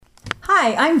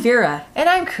Hi, I'm Vera. And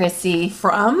I'm Chrissy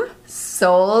From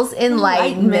Soul's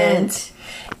Enlightenment.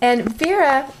 And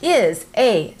Vera is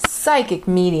a psychic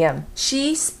medium.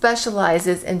 She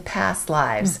specializes in past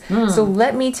lives. So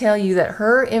let me tell you that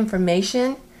her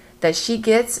information that she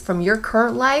gets from your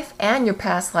current life and your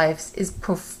past lives is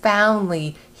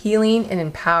profoundly healing and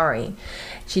empowering.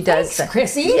 She does Thanks,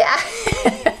 Chrissy.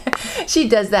 Yeah. She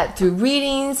does that through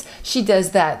readings. She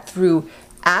does that through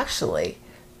actually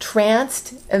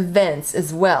tranced events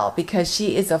as well, because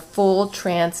she is a full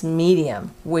trance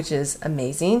medium, which is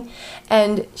amazing.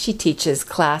 And she teaches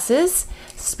classes,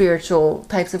 spiritual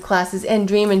types of classes, and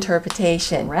dream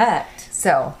interpretation. Correct.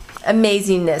 So,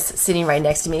 amazingness sitting right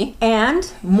next to me.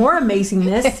 And more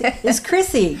amazingness is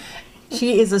Chrissy.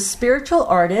 She is a spiritual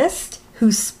artist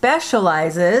who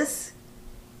specializes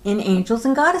in angels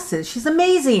and goddesses. She's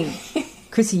amazing.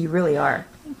 Chrissy, you really are.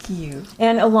 Thank you.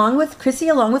 And along with Chrissy,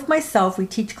 along with myself, we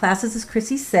teach classes, as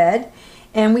Chrissy said,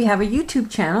 and we have a YouTube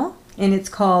channel, and it's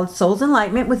called Soul's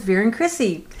Enlightenment with Vera and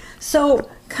Chrissy. So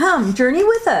come, journey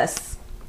with us.